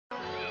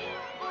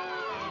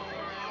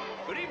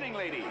Good evening,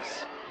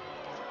 ladies.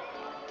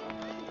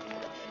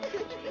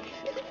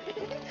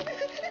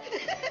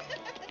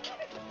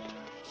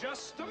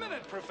 Just a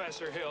minute,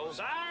 Professor Hill.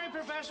 Sorry,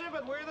 Professor,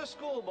 but we're the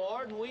school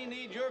board, and we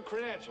need your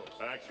credentials.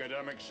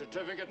 Academic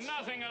certificates?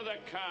 Nothing of the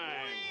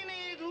kind. We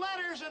need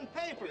letters and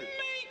papers.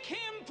 Make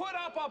him put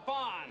up a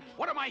bond.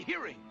 What am I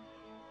hearing?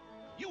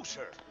 You,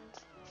 sir.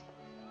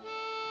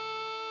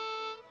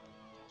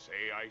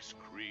 Say ice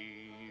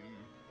cream.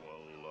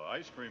 Well,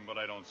 ice cream, but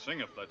I don't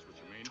sing, if that's what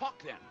you mean.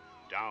 Talk then.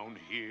 Down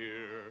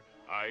here,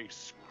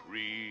 ice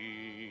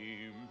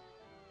cream.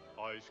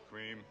 Ice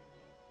cream.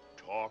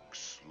 Talk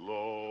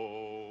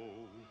slow.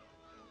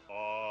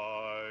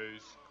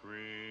 Ice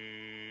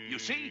cream. You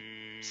see?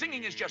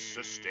 Singing is just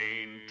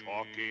sustained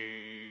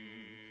talking.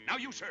 Now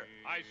you, sir.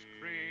 Ice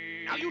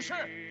cream. Now you,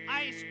 sir.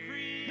 Ice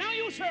cream. Now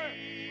you, sir.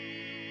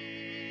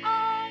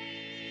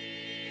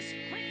 Ice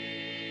cream.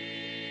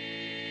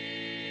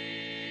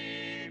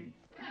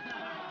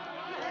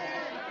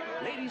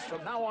 Ladies,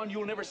 from now on,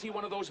 you'll never see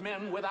one of those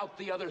men without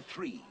the other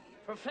three.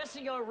 Professor,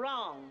 you're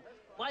wrong.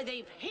 Why,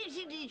 they've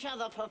hated each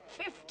other for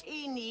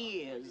 15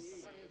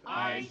 years.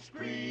 Ice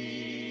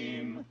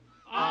cream.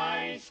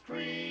 Ice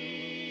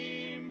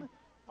cream.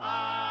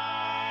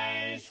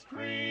 Ice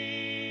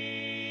cream.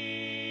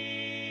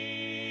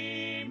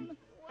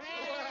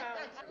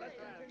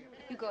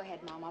 You go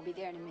ahead, Mom. I'll be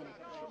there in a minute.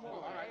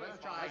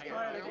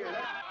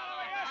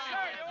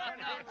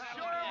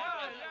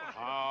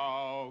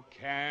 How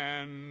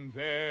can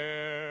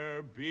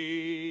there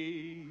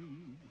be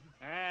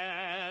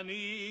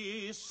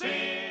any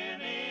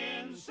sin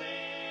insincere?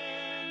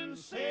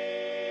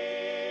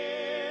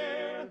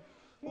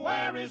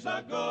 Where is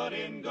the good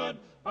in goodbye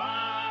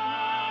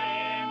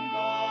in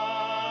goodbye?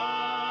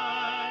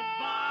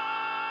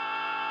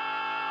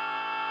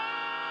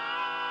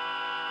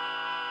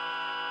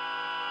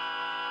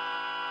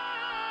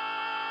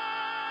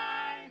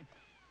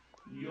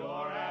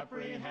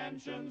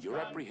 Your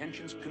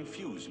apprehensions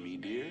confuse me,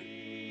 dear.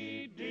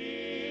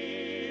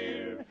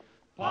 Dear,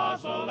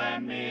 puzzle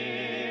and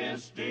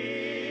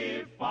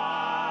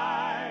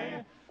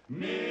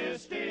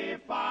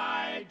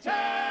mystify,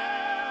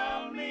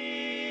 tell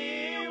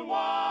me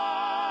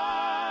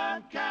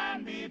what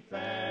can be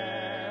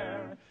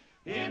fair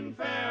in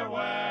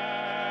farewell,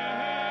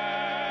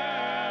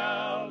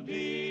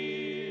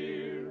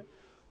 dear,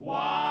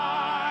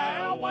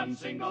 while one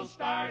single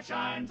star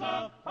shines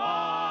above.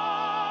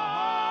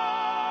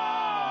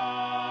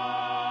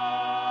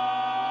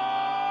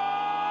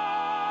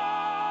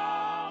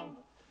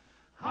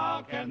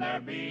 How can there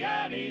be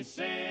any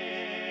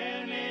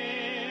sin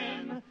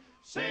in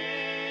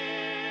sin?